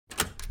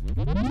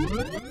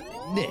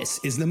This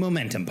is the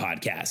Momentum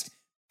Podcast.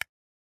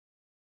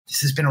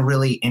 This has been a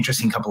really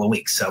interesting couple of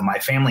weeks. So my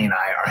family and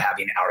I are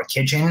having our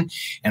kitchen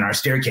and our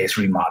staircase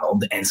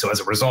remodeled. And so as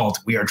a result,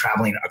 we are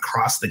traveling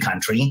across the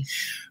country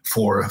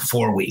for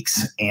 4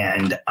 weeks.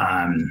 And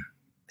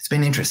it's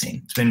been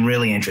interesting. It's been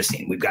really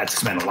interesting. We've got to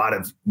spend a lot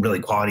of really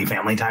quality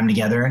family time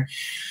together.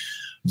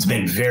 It's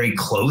been very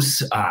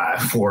close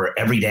for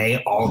every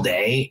day, all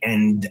day.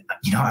 And,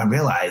 I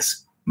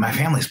realize my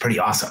family's pretty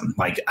awesome.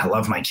 Like, I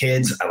love my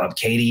kids. I love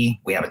Katie.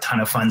 We have a ton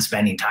of fun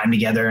spending time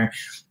together.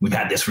 We've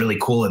had this really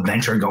cool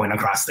adventure going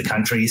across the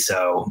country.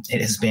 So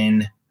it has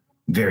been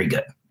very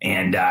good.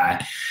 And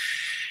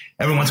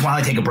every once in a while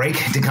I take a break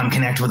to come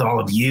connect with all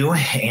of you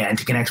and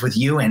to connect with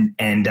you. And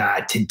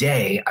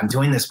today I'm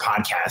doing this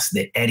podcast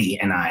that Eddie,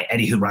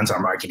 who runs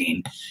our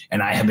marketing,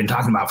 and I have been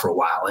talking about for a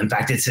while. In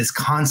fact, it's this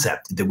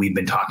concept that we've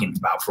been talking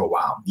about for a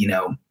while.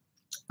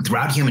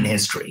 Throughout human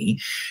history,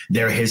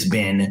 there has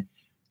been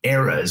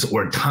eras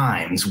or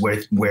times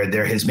where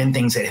there has been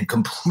things that have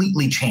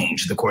completely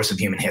changed the course of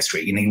human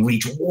history. You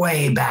reach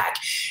way back,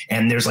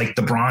 and there's like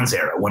the Bronze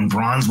Era. When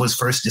bronze was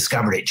first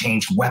discovered, it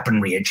changed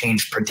weaponry, it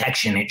changed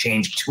protection, it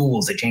changed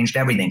tools, it changed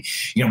everything.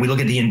 We look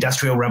at the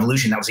Industrial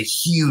Revolution. That was a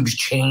huge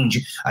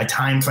change, a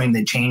time frame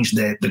that changed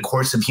the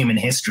course of human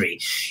history.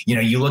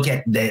 You look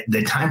at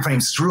the time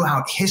frames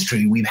throughout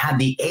history. We've had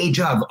the age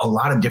of a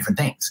lot of different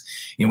things.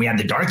 We had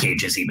the Dark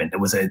Ages even. There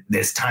was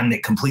this time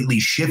that completely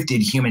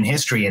shifted human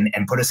history and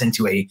put us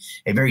into a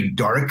very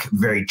dark,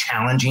 very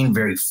challenging,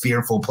 very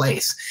fearful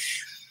place.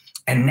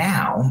 And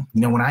now,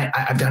 when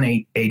I've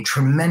done a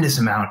tremendous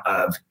amount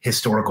of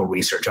historical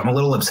research. I'm a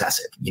little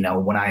obsessive.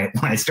 When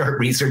I start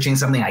researching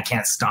something, I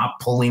can't stop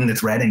pulling the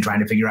thread and trying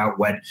to figure out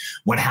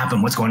what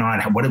happened, what's going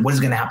on, what is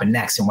going to happen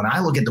next. And when I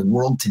look at the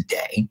world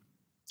today,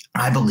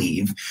 I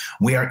believe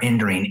we are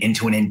entering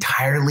into an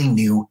entirely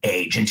new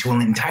age, into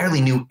an entirely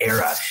new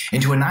era,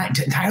 into an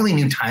entirely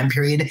new time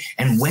period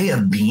and way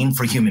of being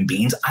for human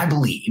beings. I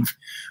believe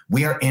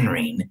we are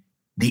entering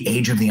the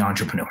age of the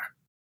entrepreneur.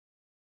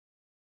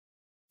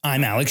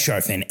 I'm Alex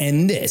Sharfin,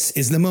 and this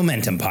is the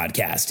Momentum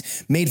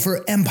Podcast, made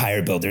for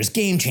empire builders,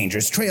 game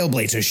changers,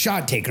 trailblazers,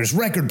 shot takers,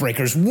 record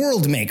breakers,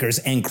 world makers,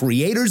 and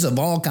creators of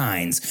all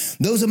kinds.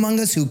 Those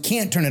among us who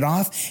can't turn it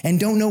off and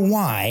don't know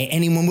why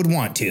anyone would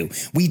want to.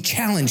 We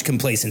challenge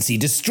complacency,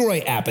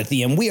 destroy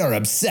apathy, and we are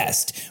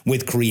obsessed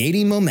with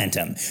creating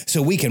momentum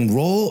so we can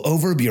roll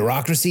over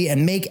bureaucracy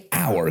and make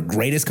our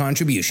greatest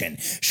contribution.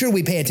 Sure,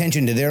 we pay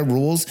attention to their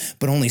rules,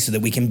 but only so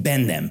that we can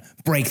bend them,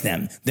 break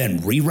them, then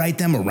rewrite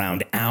them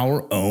around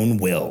our own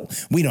will.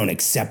 We don't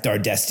accept our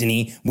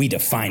destiny, we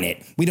define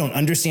it. We don't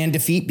understand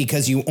defeat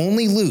because you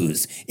only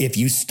lose if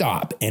you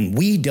stop, and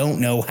we don't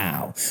know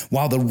how.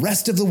 While the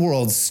rest of the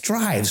world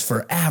strives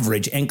for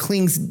average and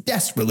clings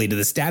desperately to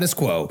the status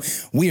quo,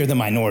 we are the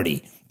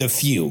minority, the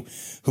few,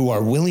 who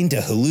are willing to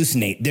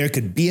hallucinate there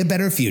could be a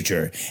better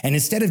future. And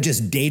instead of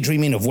just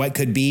daydreaming of what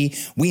could be,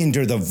 we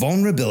endure the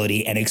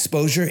vulnerability and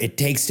exposure it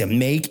takes to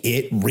make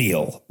it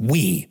real.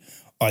 We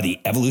are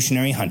the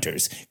evolutionary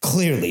hunters,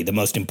 clearly the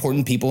most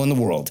important people in the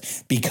world,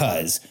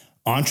 because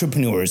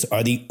entrepreneurs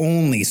are the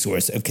only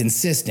source of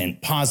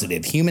consistent,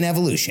 positive human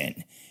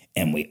evolution,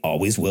 and we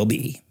always will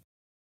be.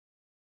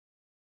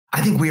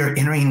 I think we are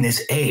entering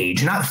this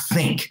age,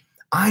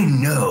 I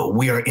know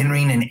we are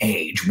entering an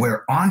age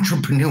where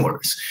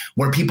entrepreneurs,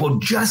 where people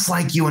just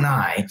like you and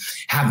I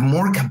have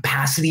more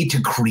capacity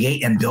to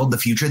create and build the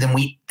future than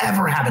we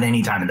ever have at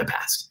any time in the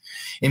past.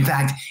 In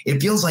fact,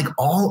 it feels like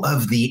all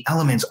of the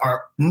elements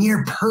are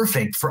near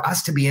perfect for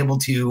us to be able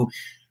to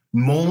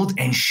mold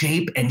and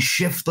shape and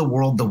shift the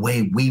world the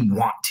way we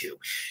want to.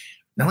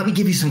 Now, let me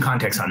give you some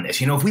context on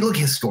this. If we look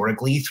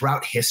historically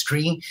throughout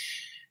history,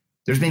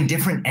 there's been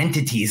different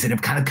entities that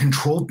have kind of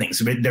controlled things.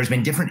 There's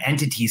been different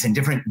entities and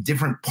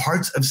different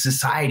parts of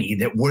society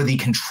that were the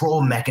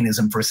control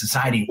mechanism for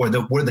society, or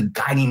that were the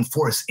guiding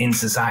force in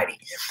society.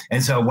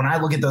 And so when I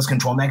look at those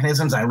control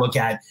mechanisms, I look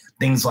at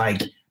things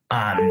like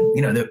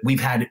that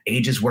we've had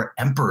ages where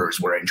emperors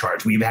were in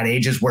charge. We've had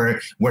ages where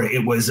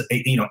it was,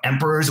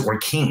 emperors or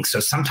kings. So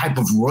some type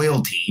of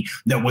royalty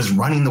that was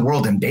running the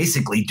world and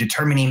basically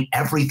determining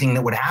everything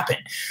that would happen.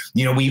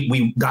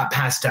 We got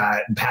past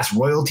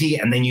royalty,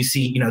 and then you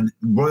see,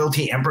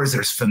 royalty, emperors,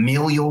 there's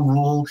familial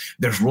rule.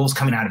 There's rules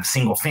coming out of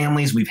single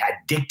families. We've had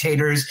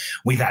dictators.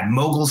 We've had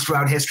moguls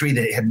throughout history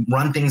that have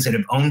run things, that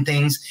have owned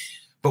things.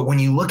 But when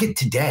you look at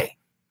today,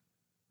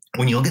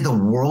 when you look at the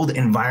world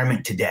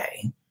environment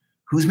today,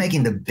 who's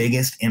making the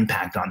biggest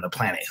impact on the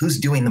planet? Who's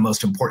doing the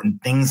most important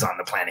things on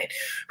the planet?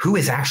 Who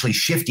is actually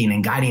shifting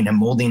and guiding and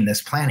molding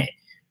this planet?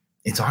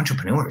 It's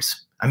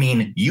entrepreneurs. I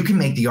mean, you can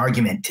make the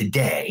argument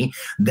today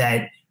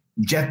that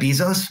Jeff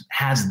Bezos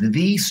has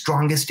the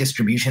strongest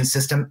distribution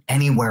system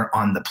anywhere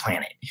on the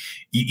planet.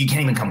 You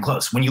can't even come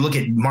close. When you look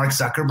at Mark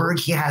Zuckerberg,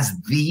 he has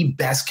the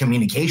best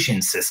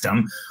communication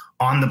system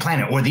on the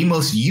planet, or the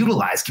most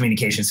utilized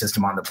communication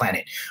system on the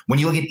planet. When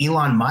you look at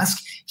Elon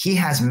Musk, he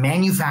has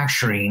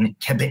manufacturing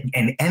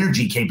and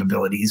energy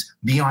capabilities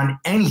beyond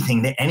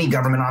anything that any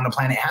government on the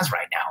planet has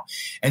right now.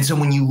 And so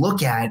when you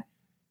look at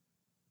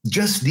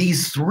just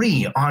these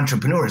three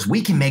entrepreneurs,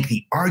 we can make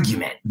the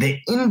argument that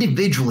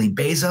individually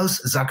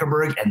Bezos,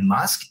 Zuckerberg, and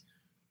Musk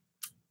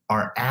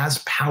are as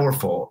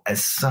powerful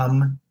as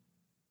some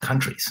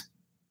countries,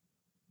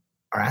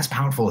 are as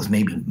powerful as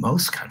maybe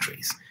most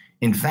countries.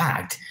 In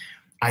fact,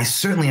 I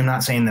certainly am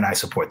not saying that I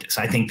support this.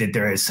 I think that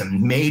there is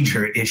some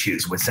major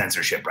issues with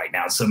censorship right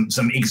now, some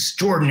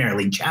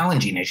extraordinarily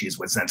challenging issues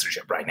with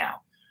censorship right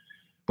now.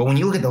 But when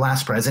you look at the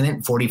last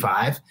president,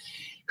 45,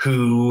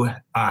 who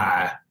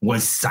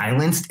was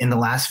silenced in the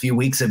last few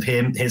weeks of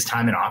his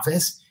time in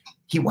office,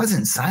 he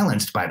wasn't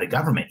silenced by the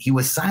government. He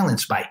was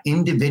silenced by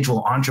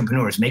individual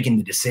entrepreneurs making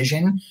the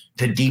decision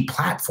to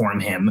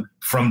deplatform him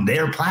from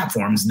their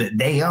platforms that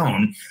they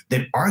own,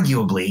 that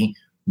arguably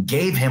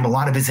gave him a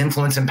lot of his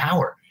influence and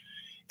power.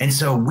 And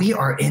so we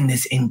are in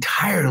this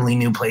entirely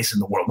new place in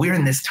the world. We're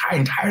in this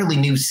entirely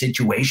new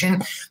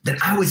situation that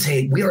I would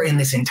say we are in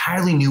this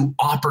entirely new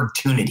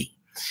opportunity.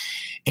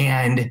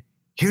 And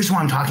here's who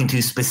I'm talking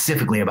to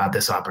specifically about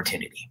this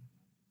opportunity.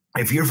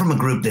 If you're from a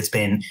group that's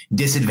been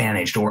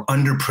disadvantaged or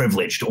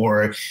underprivileged,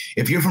 or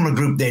if you're from a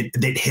group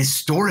that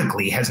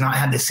historically has not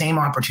had the same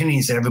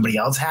opportunities that everybody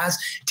else has,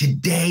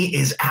 today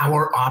is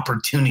our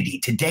opportunity.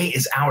 Today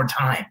is our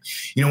time.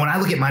 You know, when I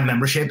look at my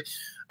membership,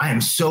 I am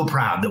so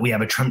proud that we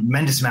have a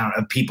tremendous amount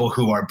of people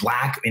who are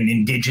Black and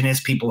Indigenous,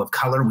 people of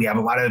color. We have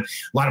a lot of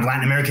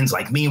Latin Americans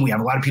like me. We have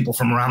a lot of people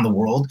from around the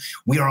world.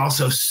 We are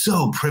also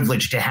so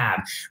privileged to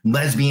have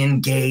lesbian,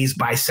 gays,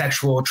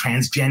 bisexual,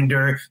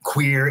 transgender,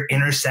 queer,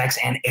 intersex,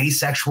 and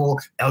asexual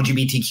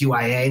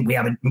LGBTQIA. We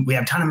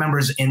have a ton of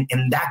members in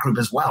that group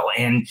as well.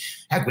 And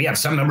heck, we have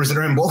some members that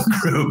are in both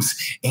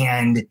groups.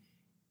 And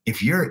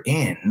if you're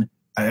in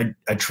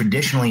a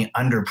traditionally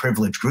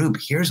underprivileged group,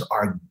 here's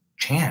our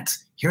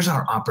chance. Here's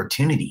our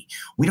opportunity.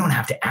 We don't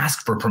have to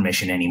ask for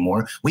permission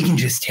anymore. We can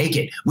just take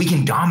it. We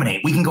can dominate.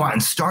 We can go out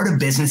and start a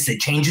business that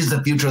changes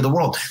the future of the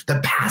world.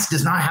 The past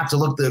does not have to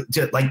look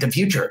like the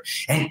future.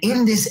 And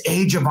in this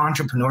age of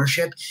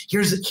entrepreneurship,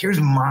 here's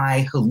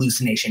my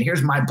hallucination.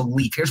 Here's my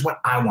belief. Here's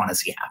what I want to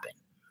see happen.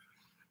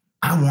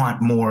 I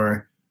want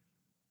more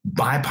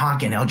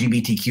BIPOC and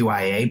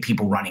LGBTQIA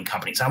people running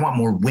companies. I want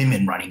more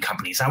women running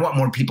companies. I want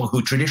more people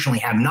who traditionally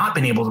have not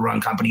been able to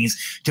run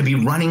companies to be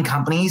running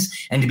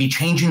companies and to be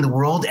changing the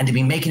world and to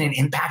be making an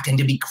impact and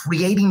to be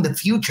creating the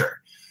future.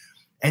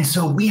 And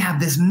so we have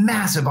this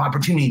massive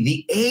opportunity.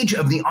 The age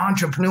of the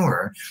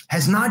entrepreneur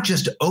has not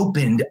just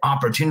opened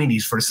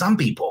opportunities for some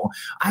people.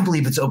 I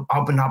believe it's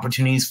opened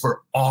opportunities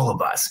for all of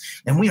us.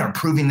 And we are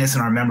proving this in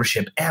our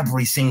membership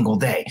every single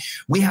day.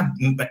 We have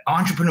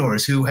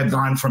entrepreneurs who have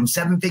gone from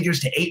 7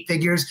 figures to 8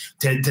 figures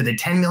to the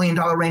 $10 million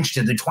range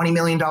to the $20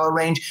 million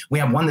range. We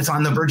have one that's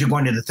on the verge of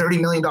going to the $30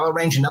 million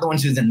range, another one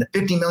who's in the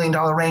 $50 million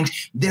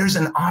range. There's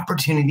an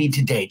opportunity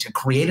today to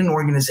create an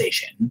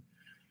organization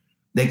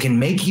that can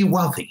make you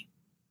wealthy,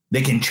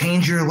 that can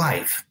change your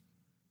life,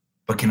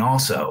 but can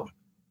also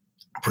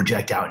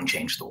project out and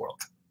change the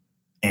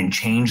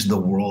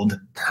world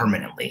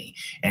permanently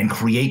and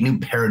create new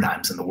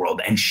paradigms in the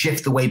world and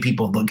shift the way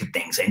people look at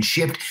things and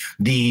shift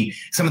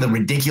some of the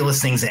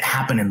ridiculous things that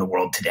happen in the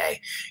world today.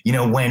 You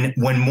know, when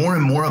more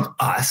and more of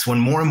us, when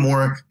more and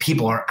more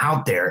people are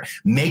out there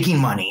making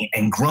money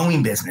and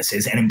growing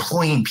businesses and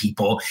employing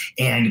people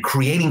and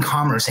creating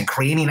commerce and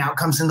creating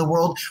outcomes in the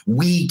world,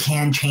 we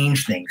can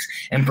change things.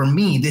 And for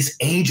me, this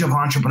age of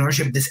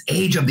entrepreneurship, this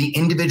age of the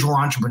individual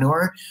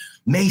entrepreneur,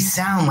 may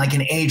sound like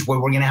an age where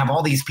we're going to have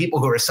all these people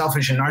who are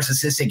selfish and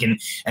narcissistic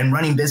and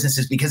running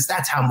businesses, because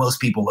that's how most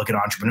people look at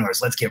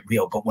entrepreneurs. Let's get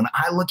real. But when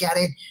I look at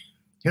it,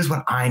 here's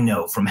what I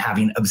know from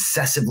having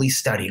obsessively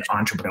studied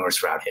entrepreneurs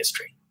throughout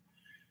history.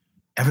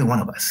 Every one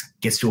of us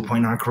gets to a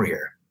point in our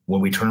career where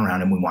we turn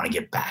around and we want to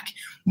give back,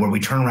 where we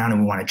turn around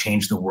and we want to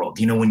change the world.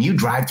 You know, when you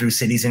drive through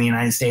cities in the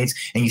United States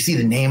and you see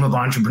the name of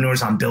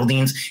entrepreneurs on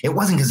buildings, it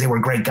wasn't because they were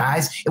great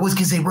guys. It was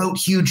because they wrote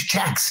huge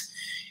checks.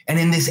 And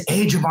in this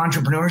age of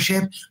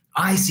entrepreneurship,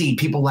 I see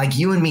people like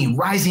you and me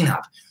rising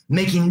up,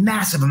 making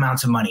massive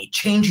amounts of money,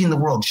 changing the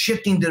world,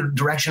 shifting the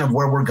direction of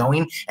where we're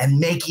going and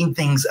making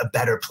things a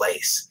better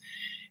place.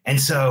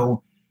 And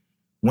so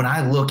when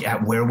I look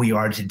at where we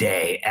are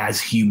today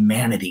as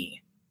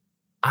humanity,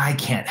 I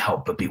can't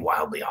help but be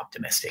wildly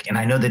optimistic. And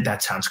I know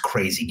that sounds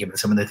crazy given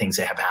some of the things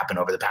that have happened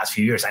over the past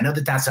few years. I know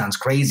that sounds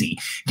crazy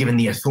given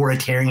the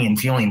authoritarian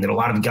feeling that a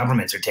lot of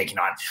governments are taking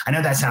on. I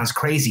know that sounds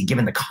crazy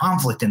given the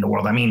conflict in the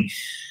world. I mean,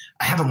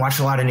 I haven't watched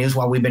a lot of news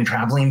while we've been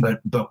traveling,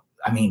 but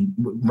I mean,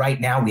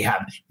 right now we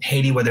have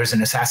Haiti where there's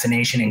an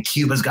assassination, and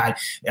Cuba's got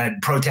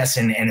protests,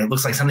 and it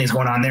looks like something's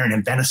going on there, and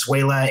in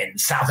Venezuela and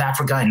South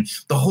Africa, and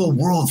the whole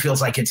world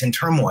feels like it's in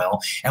turmoil.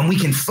 And we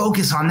can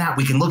focus on that.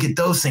 We can look at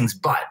those things.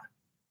 But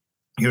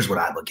here's what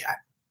I look at.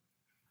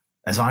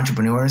 As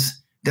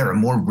entrepreneurs, there are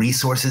more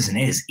resources, and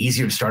it is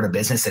easier to start a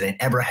business than it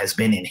ever has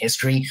been in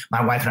history.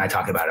 My wife and I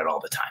talk about it all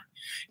the time.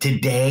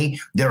 Today,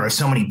 there are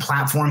so many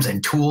platforms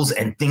and tools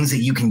and things that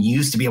you can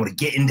use to be able to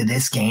get into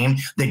this game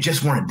that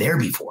just weren't there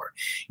before.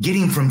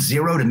 Getting from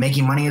zero to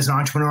making money as an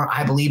entrepreneur,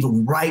 I believe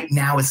right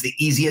now is the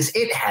easiest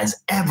it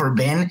has ever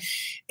been.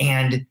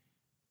 And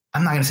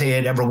I'm not going to say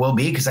it ever will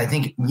be, because I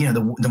think,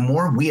 the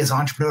more we as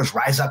entrepreneurs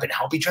rise up and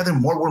help each other, the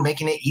more we're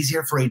making it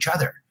easier for each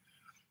other.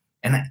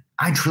 And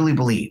I truly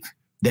believe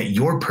that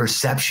your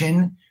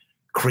perception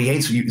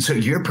so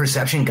your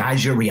perception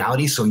guides your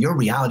reality. So your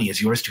reality is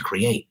yours to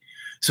create.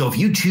 So if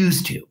you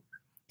choose to,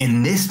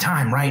 in this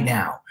time right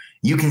now,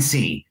 you can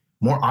see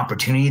more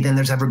opportunity than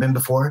there's ever been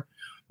before,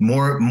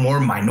 more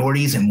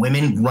minorities and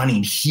women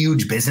running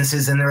huge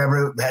businesses than there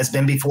ever has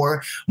been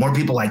before, more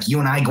people like you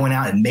and I going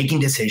out and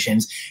making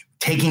decisions,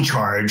 taking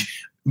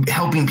charge,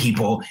 helping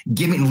people,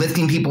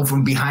 lifting people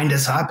from behind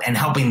us up and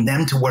helping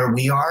them to where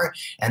we are.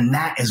 And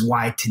that is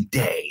why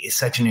today is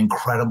such an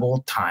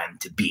incredible time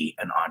to be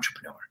an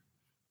entrepreneur.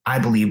 I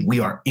believe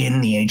we are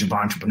in the age of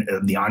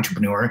the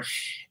entrepreneur.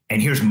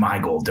 And here's my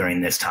goal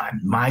during this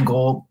time. My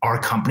goal, our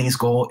company's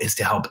goal, is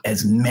to help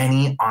as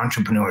many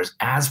entrepreneurs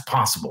as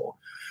possible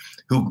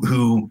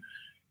who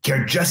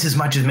care just as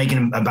much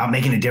about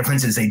making a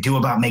difference as they do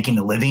about making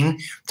a living,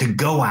 to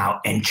go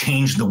out and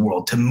change the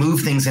world, to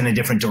move things in a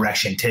different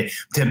direction, to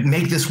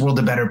make this world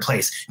a better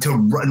place, to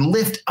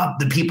lift up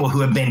the people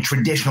who have been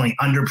traditionally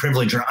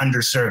underprivileged or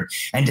underserved,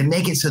 and to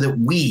make it so that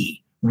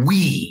we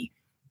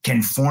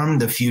can form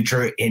the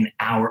future in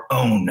our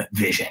own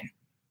vision,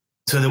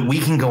 so that we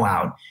can go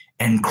out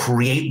and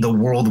create the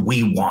world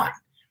we want.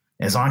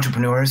 As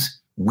entrepreneurs,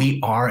 we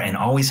are and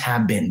always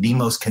have been the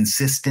most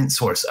consistent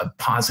source of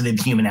positive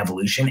human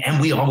evolution, and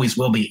we always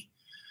will be.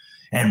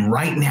 And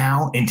right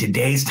now, in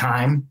today's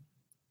time,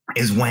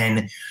 is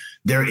when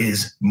there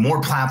is more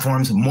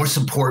platforms, more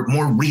support,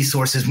 more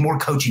resources, more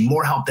coaching,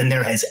 more help than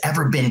there has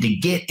ever been to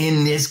get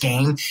in this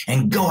game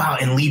and go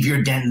out and leave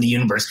your dent in the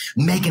universe,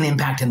 make an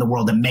impact in the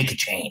world, and make a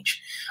change.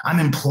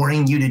 I'm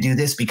imploring you to do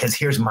this because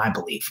here's my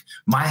belief.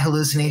 My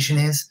hallucination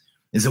is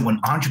that when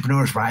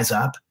entrepreneurs rise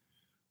up,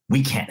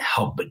 we can't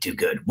help but do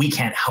good. We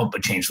can't help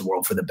but change the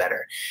world for the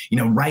better.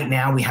 Right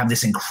now we have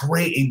this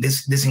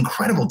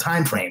incredible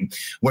time frame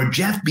where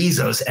Jeff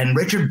Bezos and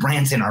Richard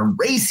Branson are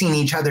racing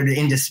each other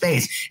into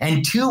space,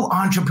 and two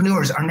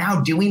entrepreneurs are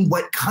now doing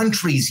what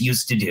countries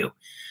used to do.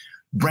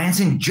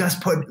 Branson just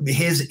put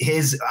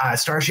his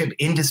Starship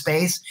into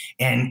space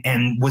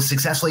and was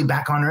successfully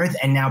back on Earth.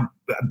 And now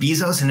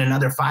Bezos in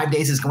another 5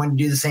 days is going to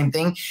do the same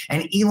thing.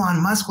 And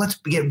Elon Musk, let's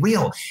get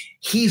real,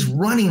 he's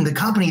running the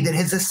company that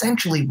has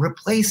essentially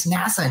replaced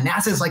NASA.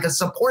 NASA is like a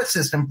support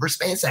system for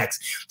SpaceX.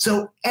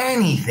 So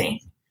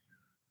anything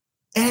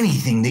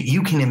that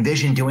you can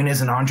envision doing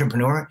as an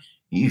entrepreneur,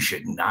 you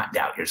should not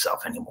doubt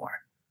yourself anymore.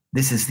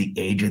 This is the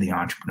age of the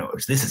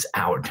entrepreneurs. This is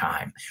our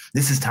time.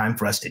 This is time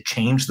for us to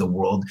change the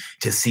world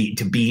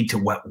to be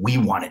what we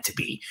want it to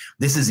be.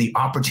 This is the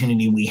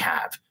opportunity we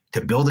have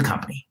to build a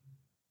company,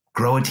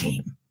 grow a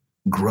team,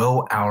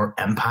 grow our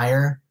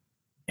empire,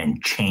 and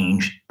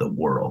change the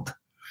world.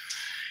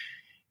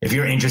 If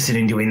you're interested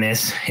in doing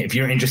this,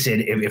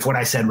 if what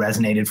I said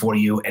resonated for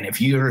you, and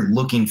if you're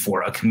looking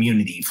for a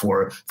community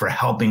for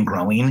helping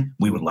growing,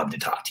 we would love to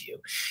talk to you.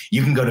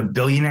 You can go to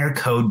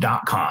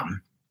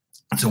billionairecode.com.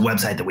 It's a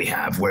website that we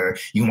have where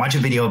you can watch a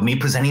video of me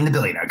presenting the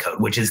Billionaire Code,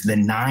 which is the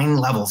 9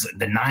 levels,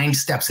 the 9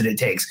 steps that it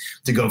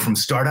takes to go from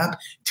startup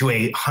to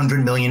a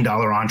 $100 million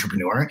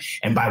entrepreneur.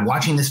 And by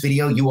watching this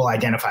video, you will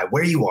identify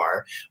where you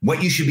are,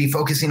 what you should be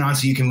focusing on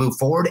so you can move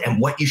forward, and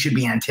what you should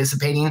be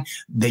anticipating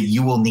that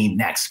you will need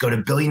next. Go to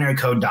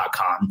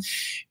billionairecode.com,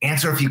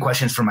 answer a few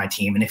questions for my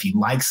team. And if you'd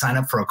like, sign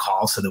up for a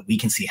call so that we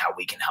can see how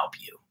we can help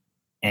you.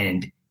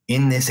 And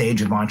in this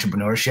age of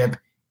entrepreneurship,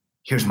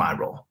 here's my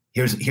role.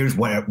 Here's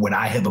what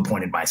I have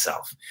appointed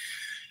myself.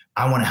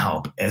 I want to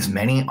help as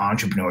many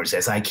entrepreneurs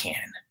as I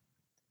can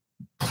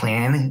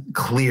plan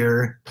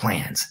clear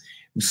plans,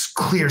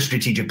 clear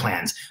strategic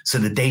plans, so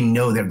that they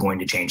know they're going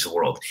to change the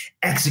world,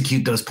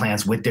 execute those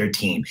plans with their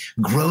team,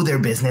 grow their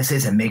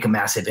businesses, and make a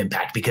massive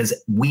impact. Because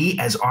we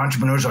as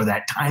entrepreneurs are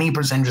that tiny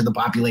percentage of the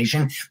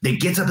population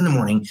that gets up in the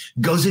morning,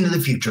 goes into the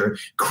future,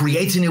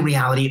 creates a new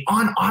reality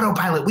on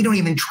autopilot. We don't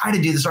even try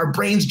to do this. Our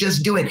brains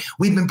just do it.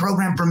 We've been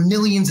programmed for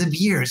millions of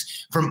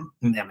years,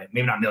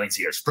 maybe not millions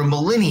of years, for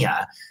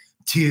millennia,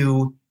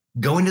 to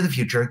go into the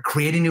future,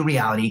 create a new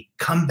reality,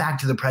 come back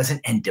to the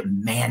present, and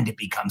demand it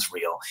becomes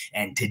real.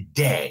 And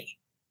today,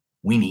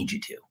 we need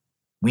you to.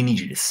 We need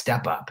you to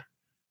step up,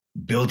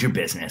 build your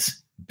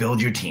business,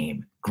 build your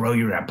team, grow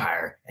your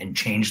empire, and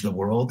change the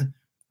world.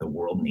 The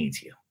world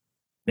needs you.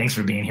 Thanks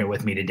for being here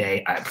with me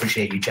today. I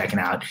appreciate you checking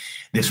out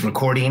this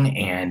recording,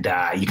 and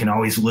you can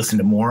always listen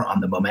to more on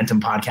the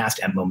Momentum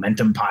Podcast at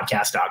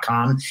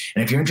momentumpodcast.com.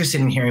 And if you're interested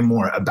in hearing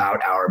more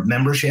about our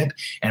membership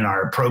and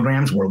our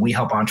programs where we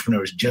help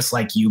entrepreneurs just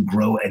like you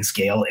grow and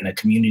scale in a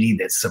community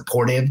that's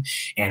supportive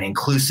and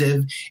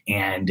inclusive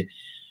and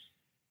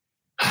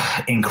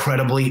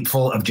incredibly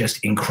full of just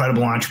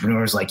incredible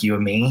entrepreneurs like you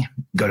and me,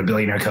 go to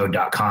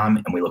billionairecode.com,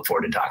 and we look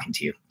forward to talking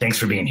to you. Thanks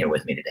for being here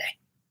with me today.